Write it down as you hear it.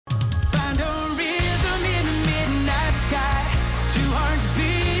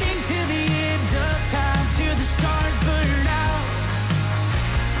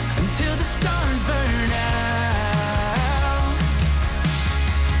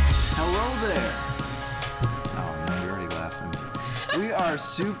Hello there. Oh no, you're already laughing. We are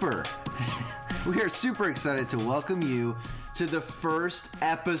super excited to welcome you to the first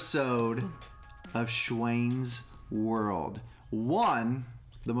episode of Schwane's World. One,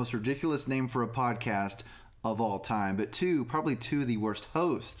 the most ridiculous name for a podcast of all time, but probably two of the worst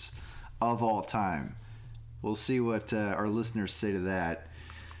hosts of all time. We'll see what our listeners say to that.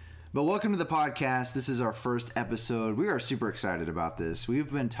 But welcome to the podcast. This is our first episode. We are super excited about this.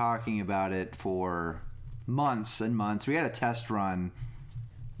 We've been talking about it for months and months. We had a test run,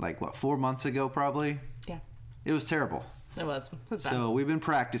 4 months ago probably? Yeah. It was terrible. It was bad. So we've been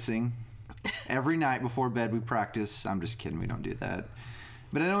practicing. Every night before bed we practice. I'm just kidding. We don't do that.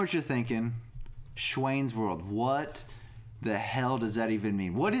 But I know what you're thinking. Schwane's World. What the hell does that even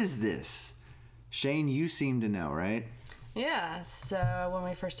mean? What is this? Shane, you seem to know, right? Yeah, so when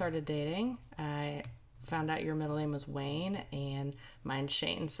we first started dating, I found out your middle name was Wayne and mine's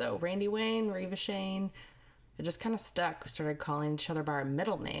Shane. So Randy Wayne, Reva Shane, it just kind of stuck. We started calling each other by our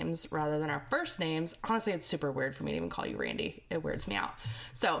middle names rather than our first names. Honestly, it's super weird for me to even call you Randy. It weirds me out.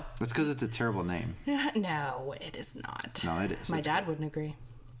 So that's because it's a terrible name. No, it is not. No, it is. My dad wouldn't agree.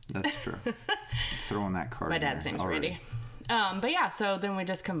 That's true. Throwing that card. My dad's name's already. Randy. But yeah, so then we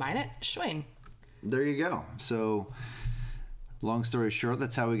just combine it, Schwane. There you go. So long story short,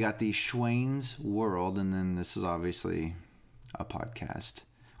 that's how we got the Schwane's World, and then this is obviously a podcast.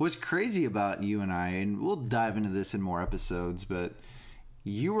 What's crazy about you and I, and we'll dive into this in more episodes, but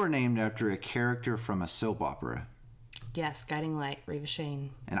you were named after a character from a soap opera. Yes, Guiding Light, Reva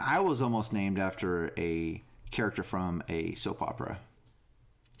Shane. And I was almost named after a character from a soap opera.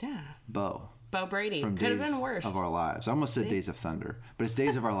 Yeah. Bo Brady. From Could have Days been worse. of Our Lives. I almost said Days of Thunder, but it's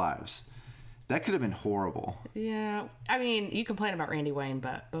Days of Our Lives. That could have been horrible. Yeah. I mean, you complain about Randy Wayne,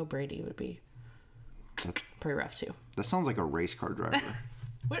 but Bo Brady would be pretty rough, too. That sounds like a race car driver.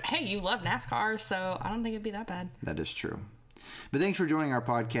 Hey, you love NASCAR, so I don't think it'd be that bad. That is true. But thanks for joining our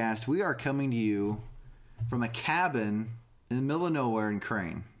podcast. We are coming to you from a cabin in the middle of nowhere in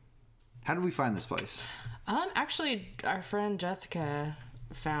Crane. How did we find this place? Actually, our friend Jessica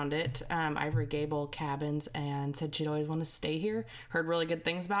found it, Ivory Gable Cabins, and said she'd always want to stay here. Heard really good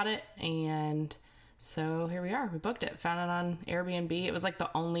things about it, and so here we are. We booked it. Found it on Airbnb. It was like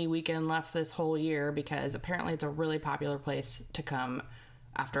the only weekend left this whole year because apparently it's a really popular place to come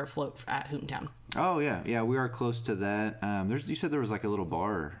after a float at Hootentown. Oh, yeah. We are close to that. You said there was like a little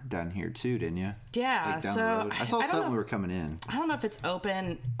bar down here too, didn't you? Yeah. Like down so the road. I saw something when we were coming in. I don't know if it's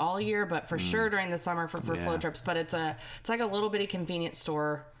open all year, but for sure during the summer for float trips. But it's like a little bitty convenience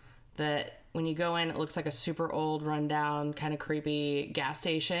store that when you go in, it looks like a super old, rundown, kind of creepy gas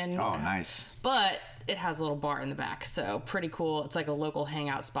station. Oh, nice. But it has a little bar in the back, so pretty cool. It's like a local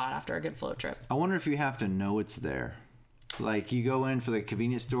hangout spot after a good float trip. I wonder if you have to know it's there. Like, you go in for the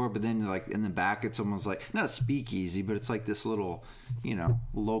convenience store, but then, like, in the back, it's almost like, not a speakeasy, but it's like this little,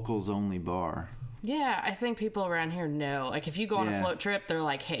 locals-only bar. Yeah, I think people around here know. Like, if you go on a float trip, they're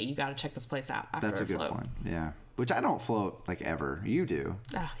like, hey, you got to check this place out after That's a good float. point, yeah. Which I don't float, like, ever. You do.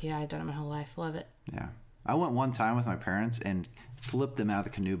 Oh, yeah, I've done it my whole life. Love it. Yeah. I went one time with my parents and flipped them out of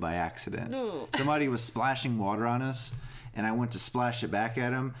the canoe by accident. Ooh. Somebody was splashing water on us, and I went to splash it back at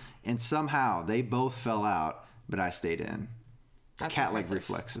them, and somehow they both fell out, but I stayed in. That's Cat-like impressive.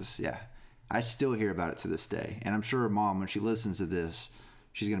 reflexes, yeah. I still hear about it to this day. And I'm sure Mom, when she listens to this,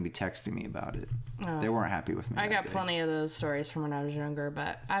 she's going to be texting me about it. They weren't happy with me. I got plenty of those stories from when I was younger,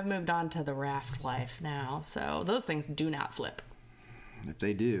 but I've moved on to the raft life now, so those things do not flip. If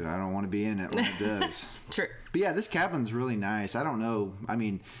they do, I don't want to be in it when it does. True. But yeah, this cabin's really nice. I don't know. I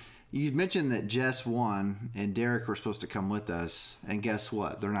mean, you mentioned that Jess won and Derek were supposed to come with us, and guess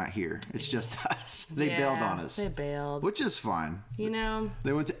what? They're not here. It's just us. They bailed on us. They bailed. Which is fine.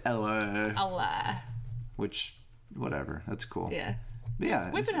 They went to LA. LA. Which, whatever. That's cool. Yeah. But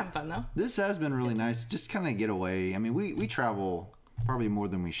yeah. We've been having fun, though. This has been really nice. Just kind of get away. I mean, we travel probably more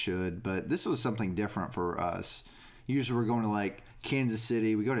than we should, but this was something different for us. Usually we're going to like Kansas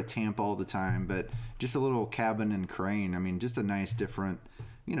City. We go to Tampa all the time, but just a little cabin in Crane. I mean, just a nice, different,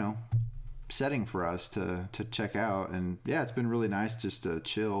 setting for us to check out. And yeah, it's been really nice just to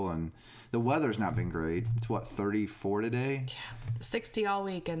chill. And the weather's not been great. It's 34 today? Yeah. 60 all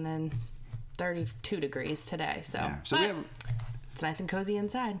week and then 32 degrees today. So, yeah. it's nice and cozy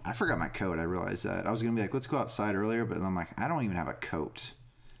inside. I forgot my coat. I realized that. I was going to be like, let's go outside earlier, but I'm like, I don't even have a coat.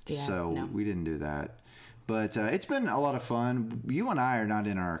 Yeah, so no. we didn't do that. But it's been a lot of fun. You and I are not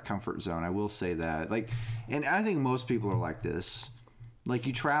in our comfort zone. I will say that. And I think most people are like this. Like,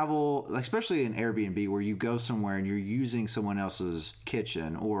 you travel, especially in Airbnb, where you go somewhere and you're using someone else's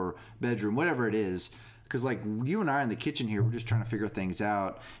kitchen or bedroom, whatever it is, Because, like, you and I in the kitchen here, we're just trying to figure things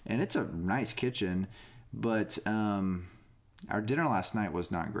out. And it's a nice kitchen. But our dinner last night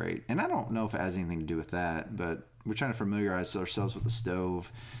was not great. And I don't know if it has anything to do with that. But we're trying to familiarize ourselves with the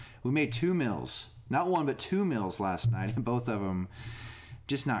stove. We made 2 meals. Not 1, but 2 meals last night. And both of them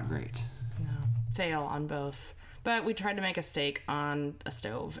just not great. No. Fail on both. But we tried to make a steak on a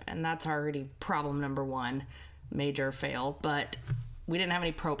stove. And that's already problem number 1. Major fail. But we didn't have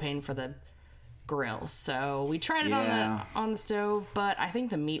any propane for the grill, so we tried it on the stove, but I think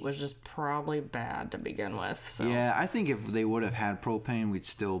the meat was just probably bad to begin with. So yeah, I think if they would have had propane, we'd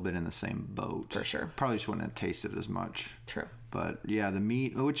still been in the same boat. For sure. Probably just wouldn't have tasted as much. True. But yeah, the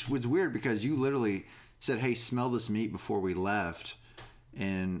meat, which was weird because you literally said, hey, smell this meat before we left.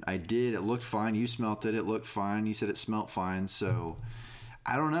 And I did. It looked fine. You smelt it. It looked fine. You said it smelt fine. So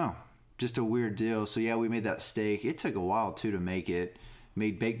I don't know. Just a weird deal. So yeah, we made that steak. It took a while too to make it.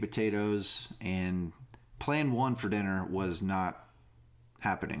 Made baked potatoes, and plan 1 for dinner was not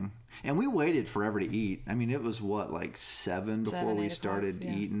happening. And we waited forever to eat. I mean, it was like 7 before we started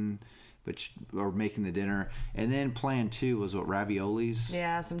eating, or making the dinner. And then plan 2 was raviolis.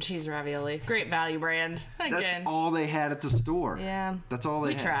 Yeah, some cheese ravioli. Great value brand. Again. That's all they had at the store. Yeah. That's all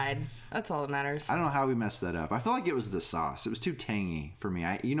they had. We tried. That's all that matters. I don't know how we messed that up. I feel like it was the sauce. It was too tangy for me.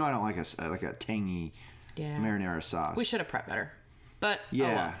 I don't like a tangy marinara sauce. We should have prepped better. But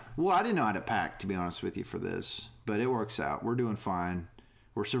yeah, well, I didn't know how to pack, to be honest with you, for this, but it works out. We're doing fine.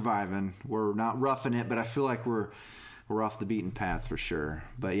 We're surviving. We're not roughing it, but I feel like we're off the beaten path for sure.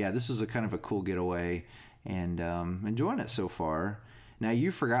 But yeah, this was a kind of a cool getaway, and enjoying it so far. Now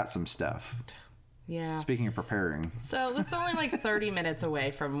you forgot some stuff. Yeah. Speaking of preparing. So this is only like 30 minutes away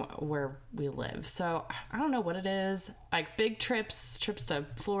from where we live. So I don't know what it is. Like big trips to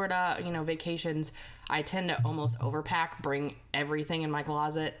Florida, vacations, I tend to almost overpack, bring everything in my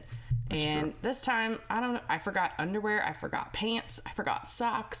closet. That's true. This time, I don't know. I forgot underwear. I forgot pants. I forgot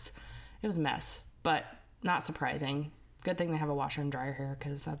socks. It was a mess, but not surprising. Good thing they have a washer and dryer here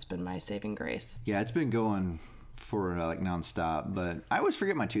because that's been my saving grace. Yeah, it's been going for like nonstop, but I always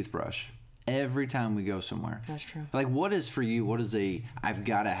forget my toothbrush. Every time we go somewhere. That's true. Like, what is for you? What is I've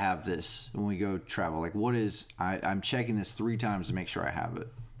got to have this when we go travel? Like, what is, I'm checking this 3 times to make sure I have it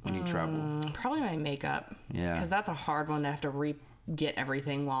when you travel. Probably my makeup. Yeah. Because that's a hard one to have to get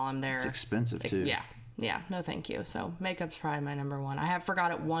everything while I'm there. It's expensive, too. Yeah. Yeah. No, thank you. So, makeup's probably my number 1. I have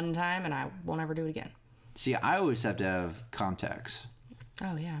forgot it one time, and I won't ever do it again. See, I always have to have contacts.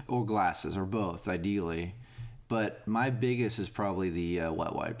 Oh, yeah. Or glasses, or both, ideally. But my biggest is probably the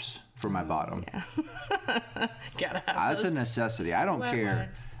wet wipes for my bottom. Yeah. Gotta have That's those a necessity. I don't care.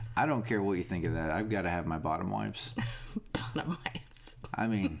 Wipes. I don't care what you think of that. I've got to have my bottom wipes. Bottom wipes. I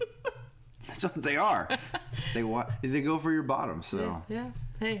mean, that's what they are. They go for your bottom. So yeah.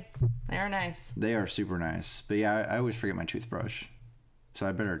 Hey, they are nice. They are super nice. But yeah, I always forget my toothbrush, so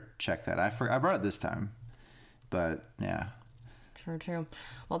I better check that. I brought it this time, but yeah. True.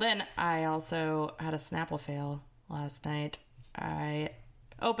 Well, then I also had a Snapple fail last night. I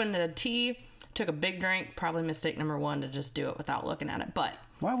opened a tea, took a big drink, probably mistake number 1 to just do it without looking at it. But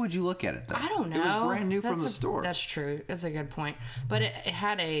why would you look at it though? I don't know. It was brand new from the store. That's true. That's a good point. But it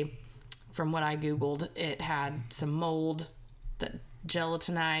had from what I Googled, it had some mold that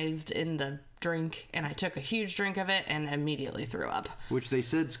gelatinized in the drink, and I took a huge drink of it and immediately threw up. Which they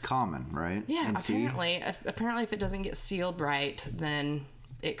said's common, right? Yeah, in apparently. Apparently, if it doesn't get sealed right, then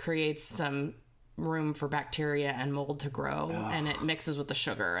it creates some room for bacteria and mold to grow, and it mixes with the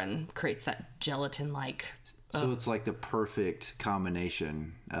sugar and creates that gelatin-like. So it's like the perfect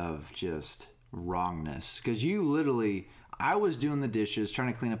combination of just wrongness. Because you literally, I was doing the dishes,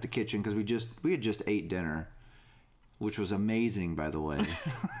 trying to clean up the kitchen because we had just ate dinner, which was amazing, by the way.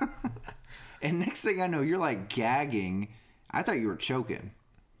 And next thing I know, you're like gagging. I thought you were choking,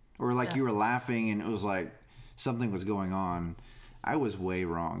 or like you were laughing, and it was like something was going on. I was way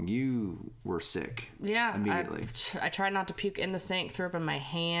wrong. You were sick. Yeah. Immediately. I tried not to puke in the sink, threw up in my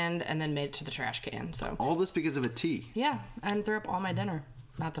hand, and then made it to the trash can. So all this because of a tea. Yeah, and threw up all my dinner.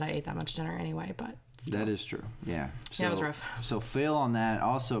 Not that I ate that much dinner anyway, but still. That is true. Yeah. So, yeah, it was rough. So fail on that.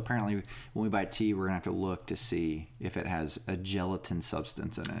 Also, apparently, when we buy tea, we're gonna have to look to see if it has a gelatin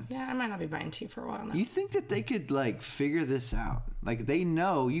substance in it. Yeah, I might not be buying tea for a while now. You think that they could like figure this out? Like they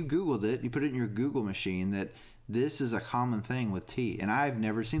know, you Googled it, you put it in your Google machine that this is a common thing with tea, and I've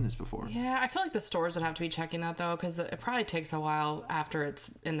never seen this before. Yeah, I feel like the stores would have to be checking that though, because it probably takes a while after it's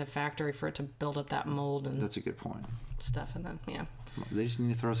in the factory for it to build up that mold and That's a good point. stuff, and then yeah. They just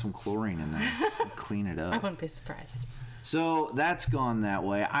need to throw some chlorine in there and clean it I up. wouldn't be surprised. So that's gone that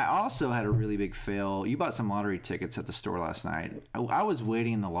way. I also had a really big fail. You bought some lottery tickets at the store last night. I was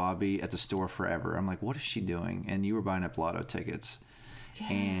waiting in the lobby at the store forever. I'm like, what is she doing? And you were buying up lotto tickets. Yeah.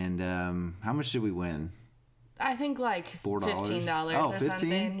 And how much did we win? I think like $4. $15 or 15?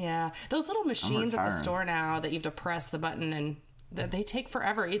 something. Yeah. Those little machines at the store now that you have to press the button and they take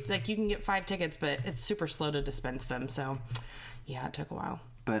forever. It's like you can get 5 tickets, but it's super slow to dispense them. So, yeah, it took a while.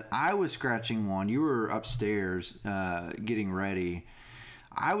 But I was scratching one. You were upstairs getting ready.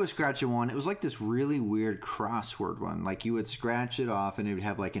 I was scratching one. It was like this really weird crossword one. Like you would scratch it off and it would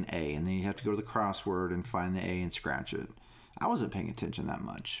have like an A. And then you'd have to go to the crossword and find the A and scratch it. I wasn't paying attention that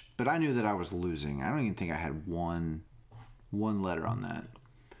much. But I knew that I was losing. I don't even think I had one letter on that.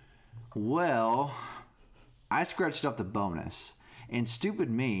 Well, I scratched off the bonus. And stupid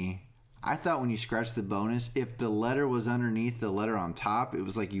me, I thought when you scratched the bonus, if the letter was underneath the letter on top, it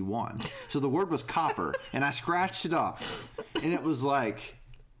was like you won. So the word was copper, and I scratched it off. And it was like,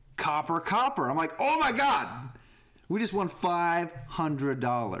 copper. I'm like, oh my God, we just won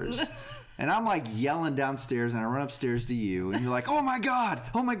 $500. And I'm like yelling downstairs, and I run upstairs to you, and you're like, oh my God.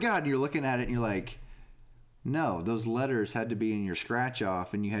 And you're looking at it, and you're like, no, those letters had to be in your scratch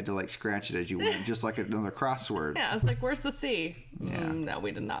off, and you had to like scratch it as you went, just like another crossword. Yeah, I was like, where's the C? Yeah. No,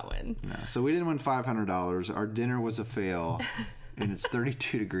 we did not win. No, so we didn't win $500. Our dinner was a fail, and it's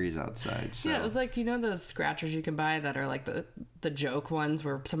 32 degrees outside. So. Yeah, it was like, you know those scratchers you can buy that are like the joke ones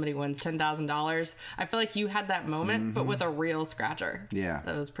where somebody wins $10,000? I feel like you had that moment, but with a real scratcher. Yeah.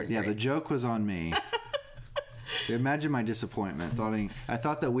 That was pretty great. Yeah, the joke was on me. Imagine my disappointment. I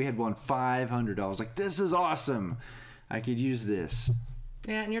thought that we had won $500. Like, this is awesome. I could use this.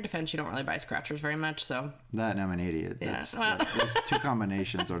 Yeah, in your defense, you don't really buy scratchers very much, so. That and I'm an idiot. Yeah. Those two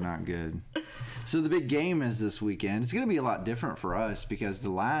combinations are not good. So the big game is this weekend. It's going to be a lot different for us because the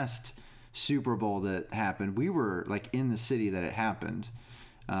last Super Bowl that happened, we were like in the city that it happened.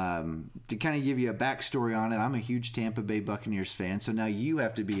 To kind of give you a backstory on it, I'm a huge Tampa Bay Buccaneers fan, so now you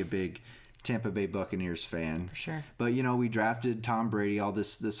have to be a big Tampa Bay Buccaneers fan. For sure. But, you know, we drafted Tom Brady, all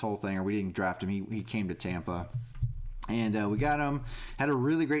this whole thing, or we didn't draft him. He came to Tampa. And we got him, had a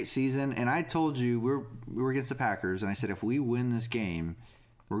really great season. And I told you, we were against the Packers, and I said, if we win this game,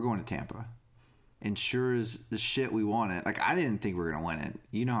 we're going to Tampa. And sure as the shit we won it. Like, I didn't think we were going to win it.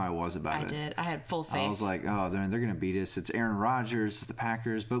 You know how I was about it. I did. I had full faith. I was like, oh, they're going to beat us. It's Aaron Rodgers, it's the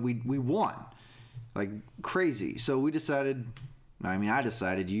Packers. But we won. Like, crazy. So we decided... I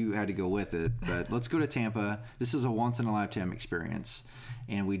decided you had to go with it, but let's go to Tampa. This is a once-in-a-lifetime experience,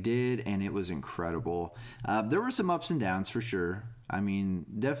 and we did, and it was incredible. There were some ups and downs for sure.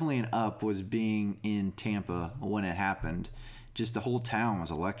 Definitely an up was being in Tampa when it happened. Just the whole town was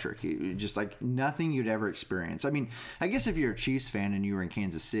electric. Just like nothing you'd ever experience. I guess if you're a Chiefs fan and you were in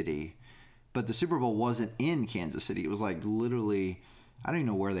Kansas City, but the Super Bowl wasn't in Kansas City. It was like literally, I don't even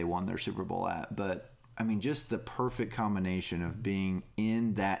know where they won their Super Bowl at, but just the perfect combination of being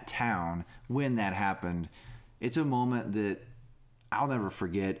in that town when that happened. It's a moment that I'll never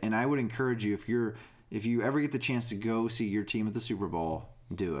forget. And I would encourage you, if you ever get the chance to go see your team at the Super Bowl,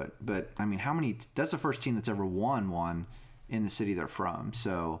 do it. But that's the first team that's ever won one in the city they're from.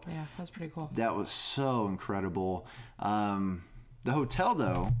 So yeah, that's pretty cool. That was so incredible. The hotel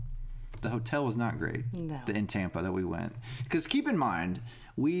though, was not great. No. In Tampa that we went. Because keep in mind,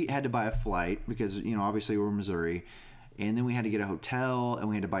 we had to buy a flight because, obviously we're in Missouri. And then we had to get a hotel and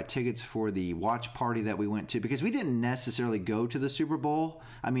we had to buy tickets for the watch party that we went to because we didn't necessarily go to the Super Bowl.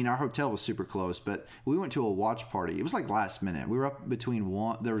 Our hotel was super close, but we went to a watch party. It was like last minute. We were up between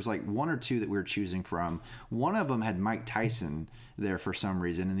there was like one or two that we were choosing from. One of them had Mike Tyson there for some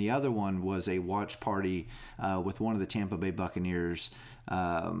reason, and the other one was a watch party with one of the Tampa Bay Buccaneers,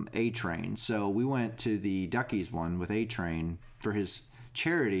 A-Train. So we went to the Duckies one with A-Train for his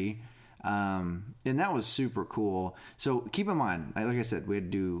charity, and that was super cool. So keep in mind, like I said, we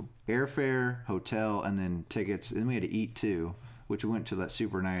had to do airfare, hotel, and then tickets, and then we had to eat too, which we went to that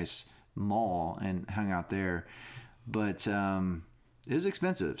super nice mall and hung out there. But it was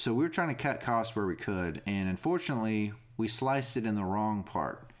expensive, so we were trying to cut costs where we could, and unfortunately we sliced it in the wrong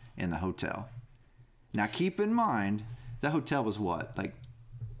part in the hotel. Now keep in mind, the hotel was what, like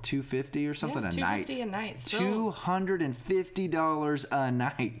 $250 or something a night. $250 a night. $250 a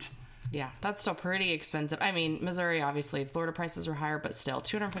night. Yeah, that's still pretty expensive. Missouri, obviously, Florida prices are higher, but still,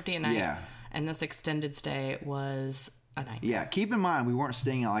 $250 a night. Yeah. And this extended stay was a night. Yeah, keep in mind, we weren't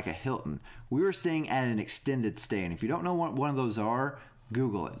staying at like a Hilton. We were staying at an extended stay. And if you don't know what one of those are,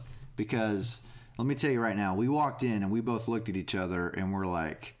 Google it. Because let me tell you right now, we walked in and we both looked at each other and we're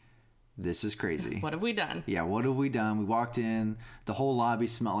like, this is crazy. What have we done? Yeah, what have we done? We walked in, the whole lobby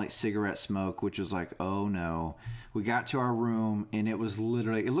smelled like cigarette smoke, which was like, oh no. We got to our room, and it was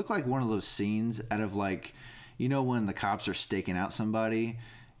literally, it looked like one of those scenes out of like, you know, when the cops are staking out somebody,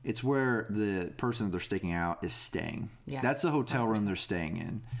 it's where the person that they're staking out is staying. Yeah, that's the hotel 100%. Room they're staying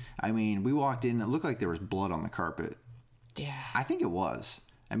in. I mean, we walked in, it looked like there was blood on the carpet. Yeah. I think it was.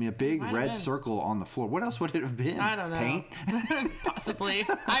 I mean, a big red circle on the floor. What else would it have been? I don't know. Paint? Possibly.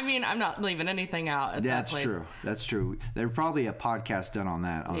 I mean, I'm not leaving anything out at that place. That's true. There's probably a podcast done on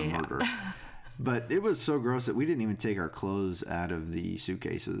that, on the murder. But it was so gross that we didn't even take our clothes out of the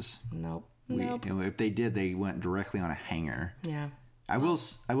suitcases. Nope. If they did, they went directly on a hanger. Yeah. I will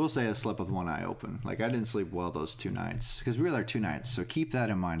say I slept with one eye open. Like, I didn't sleep well those 2 nights. Because we were there 2 nights. So keep that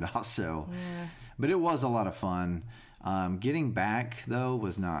in mind also. Yeah. But it was a lot of fun. Getting back, though,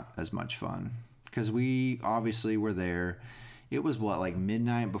 was not as much fun. Because we obviously were there. It was, like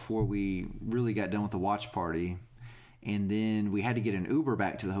midnight before we really got done with the watch party. And then we had to get an Uber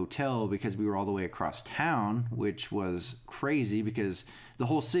back to the hotel because we were all the way across town, which was crazy because the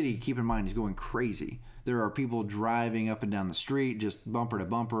whole city, keep in mind, is going crazy. There are people driving up and down the street, just bumper to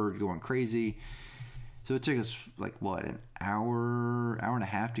bumper, going crazy. So it took us, like, what, an hour and a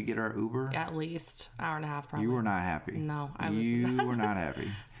half to get our Uber? At least. Hour and a half, probably. You were not happy. No, You were not happy.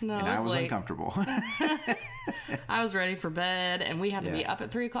 No, and I was late. Uncomfortable. I was ready for bed, and we had to be up at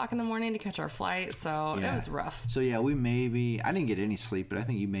 3 o'clock in the morning to catch our flight, so it was rough. So, yeah, I didn't get any sleep, but I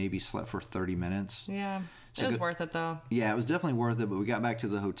think you maybe slept for 30 minutes. Yeah. So it was worth it, though. Yeah, it was definitely worth it, but we got back to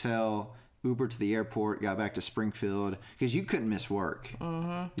the hotel, Uber to the airport, got back to Springfield, because you couldn't miss work.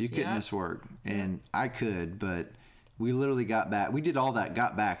 Mm-hmm. You couldn't miss work, and I could, but we literally got back. We did all that,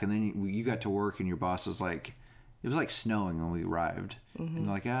 got back, and then you got to work, and your boss was like, it was like snowing when we arrived. Mm-hmm. And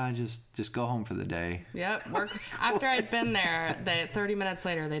like, just go home for the day. Yep. Work. After I'd been there, 30 minutes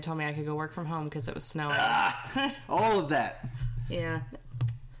later, they told me I could go work from home because it was snowing. All of that. Yeah.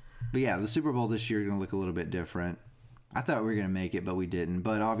 But yeah, the Super Bowl this year is going to look a little bit different. I thought we were going to make it, but we didn't.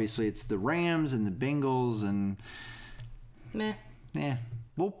 But obviously, it's the Rams and the Bengals, and meh. Yeah,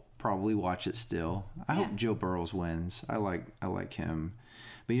 we'll probably watch it still. I hope Joe Burrows wins. I like him.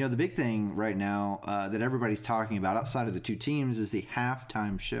 But, the big thing right now that everybody's talking about outside of the 2 teams is the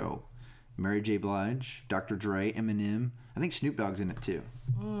halftime show. Mary J. Blige, Dr. Dre, Eminem. I think Snoop Dogg's in it, too.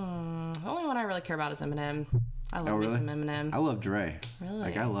 The only one I really care about is Eminem. I love me some Eminem. I love Dre. Really?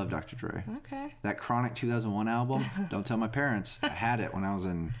 Like, I love Dr. Dre. Okay. That Chronic 2001 album, don't tell my parents. I had it when I was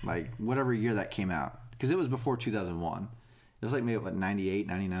in, like, whatever year that came out. Because it was before 2001. It was like maybe, 98,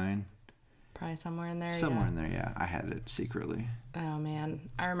 99? Probably somewhere in there, Somewhere in there, yeah. I had it secretly. Oh, man.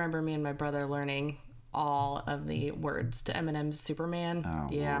 I remember me and my brother learning all of the words to Eminem's Superman. Oh,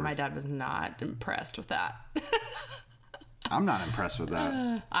 yeah, Lord. my dad was not impressed with that. I'm not impressed with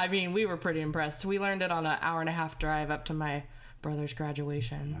that. I mean, we were pretty impressed. We learned it on an hour-and-a-half drive up to my brother's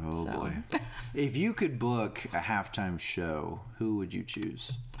graduation. Oh, boy. If you could book a halftime show, who would you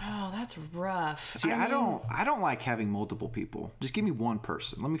choose? Oh, that's rough. See, I don't like having multiple people. Just give me one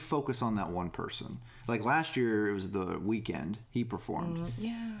person. Let me focus on that one person. Like last year, it was The Weeknd. He performed.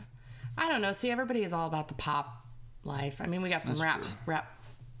 Yeah. I don't know. See, everybody is all about the pop life. I mean, we got some rap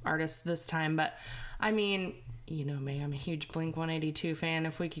artists this time, but I mean, you know me, I'm a huge Blink-182 fan.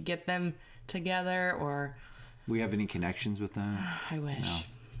 If we could get them together, or we have any connections with them? I wish. No.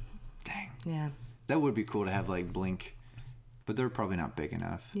 Dang. Yeah. That would be cool to have like Blink, but they're probably not big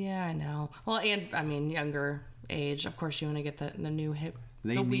enough. Yeah, I know. Well, and I mean, younger age. Of course, you want to get the new hip.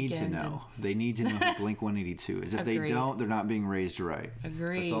 They need to know. They need to know who Blink-182 is. If Agreed. they don't, they're not being raised right.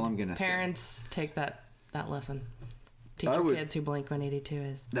 Agreed. That's all I'm gonna say. Parents, take that lesson. Teach your kids who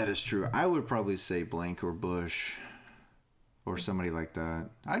Blink-182 is. That is true. I would probably say Blink or Bush or somebody like that.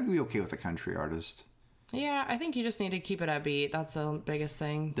 I'd be okay with a country artist. Yeah, I think you just need to keep it upbeat. That's the biggest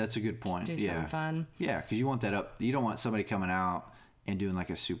thing. That's a good point. Do something fun. Yeah, because you want that up. You don't want somebody coming out and doing like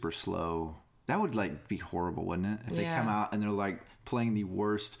a super slow. That would like be horrible, wouldn't it? If they come out and they're like playing the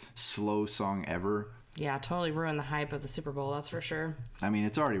worst slow song ever. Yeah, totally ruin the hype of the Super Bowl, that's for sure. I mean,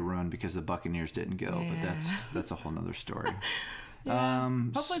 it's already ruined because the Buccaneers didn't go, but that's a whole nother story.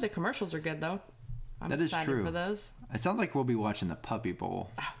 Hopefully the commercials are good, though. I'm excited true. for those. It sounds like we'll be watching the Puppy Bowl.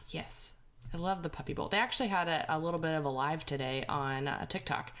 Oh, yes. I love the Puppy Bowl. They actually had a little bit of a live today on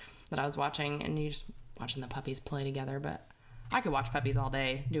TikTok that I was watching, and you just watching the puppies play together, but I could watch puppies all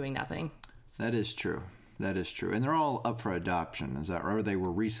day doing nothing. That is true. That is true. And they're all up for adoption. Is that right? Or they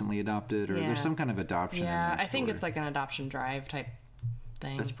were recently adopted? Or there's some kind of adoption in their I think story? it's like an adoption drive type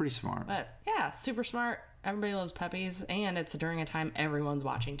thing. That's pretty smart. But yeah, super smart. Everybody loves puppies. And it's during a time everyone's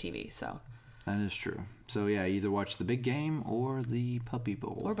watching TV. So That is true. So yeah, either watch the big game or the Puppy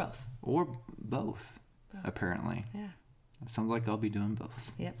Bowl. Or both. Or both. Apparently. Yeah. It sounds like I'll be doing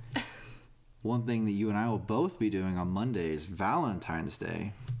both. Yep. One thing that you and I will both be doing on Monday is Valentine's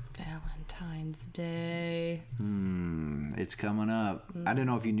Day. Valentine's Day. It's coming up. I don't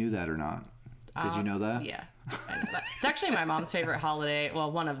know if you knew that or not. Did you know that? Yeah, I know that. It's actually my mom's favorite holiday.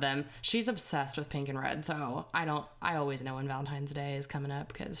 Well, one of them. She's obsessed with pink and red, so I always know when Valentine's Day is coming up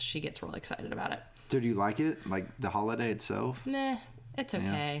because she gets really excited about it. So do you like it? Like the holiday itself? Meh, it's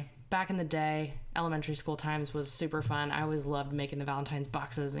okay. Back in the day, elementary school times was super fun. I always loved making the Valentine's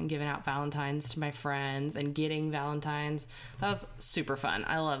boxes and giving out Valentines to my friends and getting Valentines. That was super fun.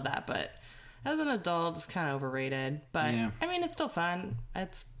 I love that, but as an adult, it's kind of overrated. But, I mean, it's still fun.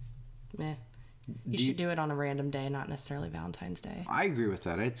 It's meh. You should do it on a random day, not necessarily Valentine's Day. I agree with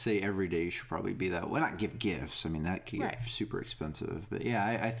that. I'd say every day should probably be that. Well, not give gifts. I mean, that could get super expensive. But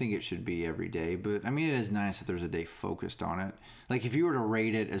yeah, I think it should be every day. But I mean, it is nice that there's a day focused on it. Like, if you were to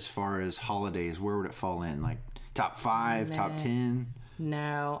rate it as far as holidays, where would it fall in? Like, top 5, top 10?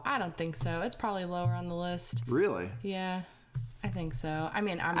 No, I don't think so. It's probably lower on the list. Really? Yeah, I think so. I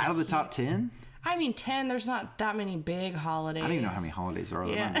mean, out of the top 10? I mean, 10, there's not that many big holidays. I don't even know how many holidays there are.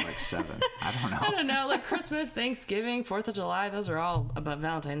 There might be like 7. I don't know. I don't know. Like Christmas, Thanksgiving, 4th of July, those are all above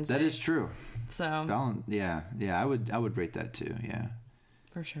Valentine's Day. That is true. So. Yeah, I would rate that too, yeah.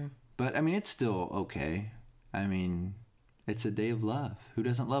 For sure. But, I mean, it's still okay. I mean, it's a day of love. Who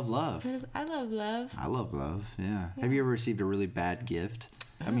doesn't love love? I love love. I love love, yeah. Have you ever received a really bad gift?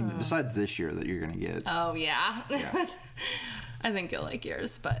 I mean, besides this year that you're going to get. Oh, yeah. I think you'll like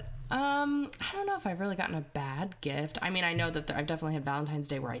yours, but... I don't know if I've really gotten a bad gift. I mean, I know that I've definitely had Valentine's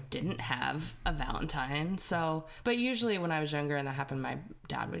Day where I didn't have a Valentine. So, but usually when I was younger and that happened, my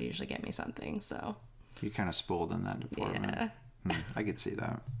dad would usually get me something. So you're kind of spoiled in that department. Yeah. I could see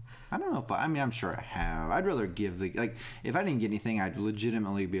that. I don't know if I'm sure I have. I'd rather give if I didn't get anything, I'd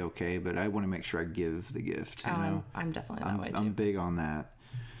legitimately be okay. But I want to make sure I give the gift. You know? I'm definitely that way too. I'm big on that.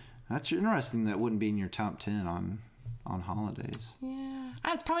 That's interesting. That wouldn't be in your top 10 on holidays. Yeah.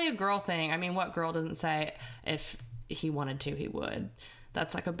 It's probably a girl thing. I mean, what girl doesn't say if he wanted to, he would?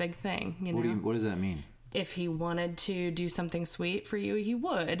 That's like a big thing, you know? What does that mean? If he wanted to do something sweet for you, he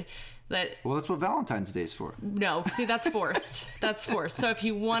would. Well, that's what Valentine's Day is for. No, see, that's forced. That's forced. So if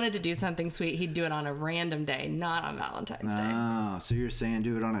he wanted to do something sweet, he'd do it on a random day, not on Valentine's Day. Oh, so you're saying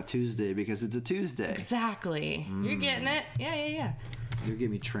do it on a Tuesday because it's a Tuesday. Exactly. You're getting it? Yeah. You'll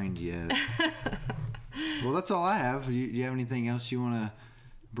get me trained yet. Well, that's all I have. Do you have anything else you want to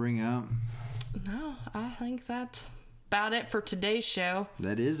bring up? No, I think that's about it for today's show.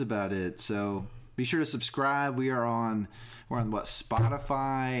 That is about it. So be sure to subscribe. We're on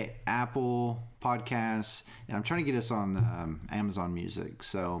Spotify, Apple Podcasts, and I'm trying to get us on Amazon Music.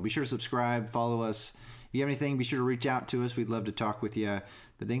 So be sure to subscribe, follow us. If you have anything, be sure to reach out to us. We'd love to talk with you.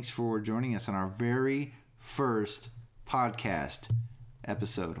 But thanks for joining us on our very first podcast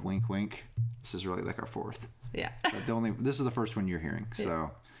episode. Wink, wink. This is really like our 4th. Yeah. But this is the first one you're hearing. So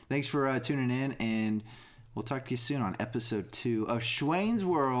thanks for tuning in, and we'll talk to you soon on episode 2 of Schwane's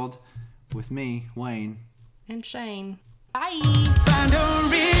World with me, Wayne. And Shane. Bye. Find a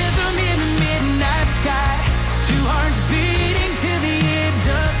rhythm in the midnight sky. 2 hearts beating to the end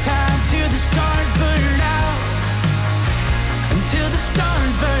of time. To the stars burning.